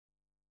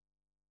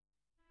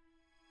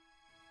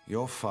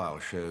Your file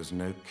shows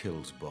no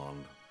kills,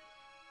 Bond.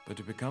 But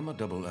to become a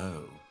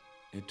 00,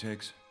 it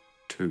takes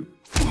 2.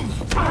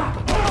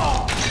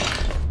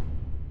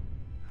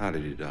 How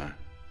did he die?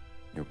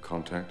 Your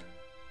contact?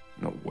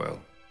 Not well.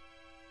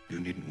 You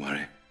needn't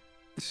worry.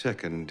 The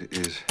second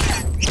is...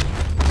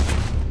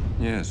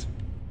 Yes.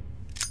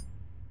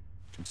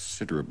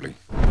 Considerably.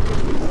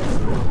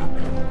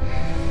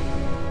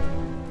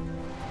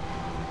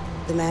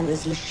 The man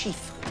was Le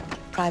Chiffre,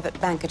 private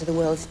banker to the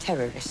world's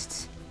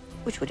terrorists,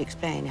 which would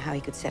explain how he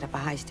could set up a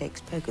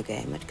high-stakes poker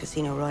game at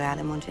Casino Royale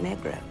in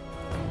Montenegro.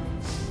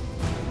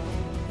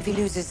 If he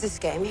loses this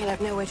game, he'll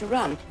have nowhere to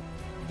run.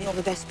 You're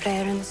the best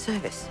player in the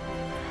service.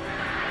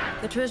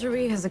 The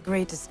Treasury has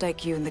agreed to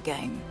stake you in the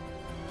game.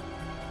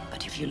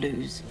 But if you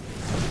lose,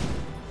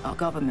 our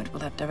government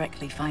will have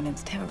directly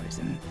financed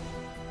terrorism.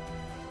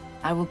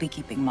 I will be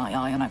keeping my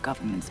eye on our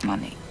government's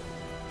money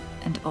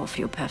and off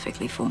your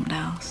perfectly formed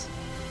house.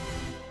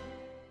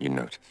 You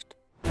noticed.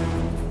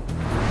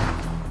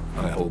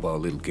 I hope our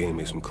little game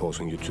isn't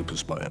causing you to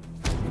perspire.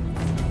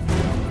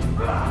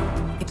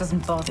 It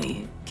doesn't bother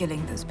you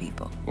killing those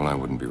people. Well, I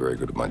wouldn't be very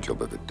good at my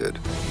job if it did.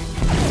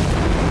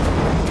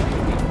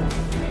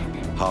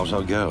 How's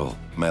our girl?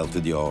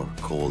 Melted your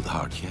cold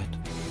heart yet?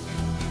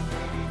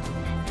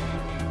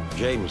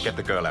 James, Get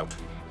the girl out.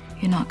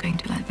 You're not going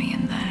to let me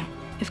in there.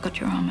 You've got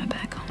your armor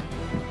back on.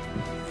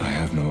 I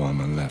have no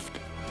armor left.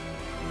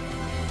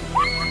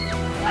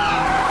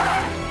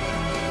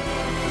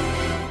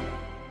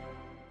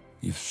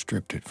 You've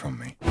stripped it from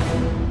me.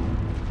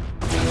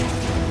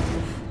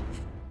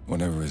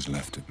 Whatever is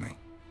left of me.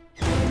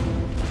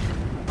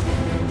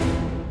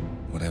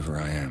 Whatever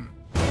I am.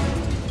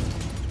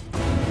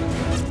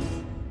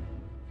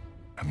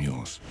 I'm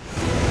yours.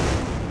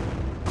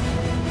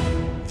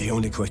 The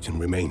only question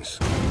remains.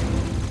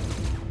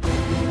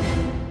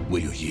 Will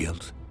you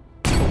yield?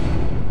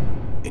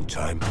 In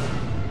time?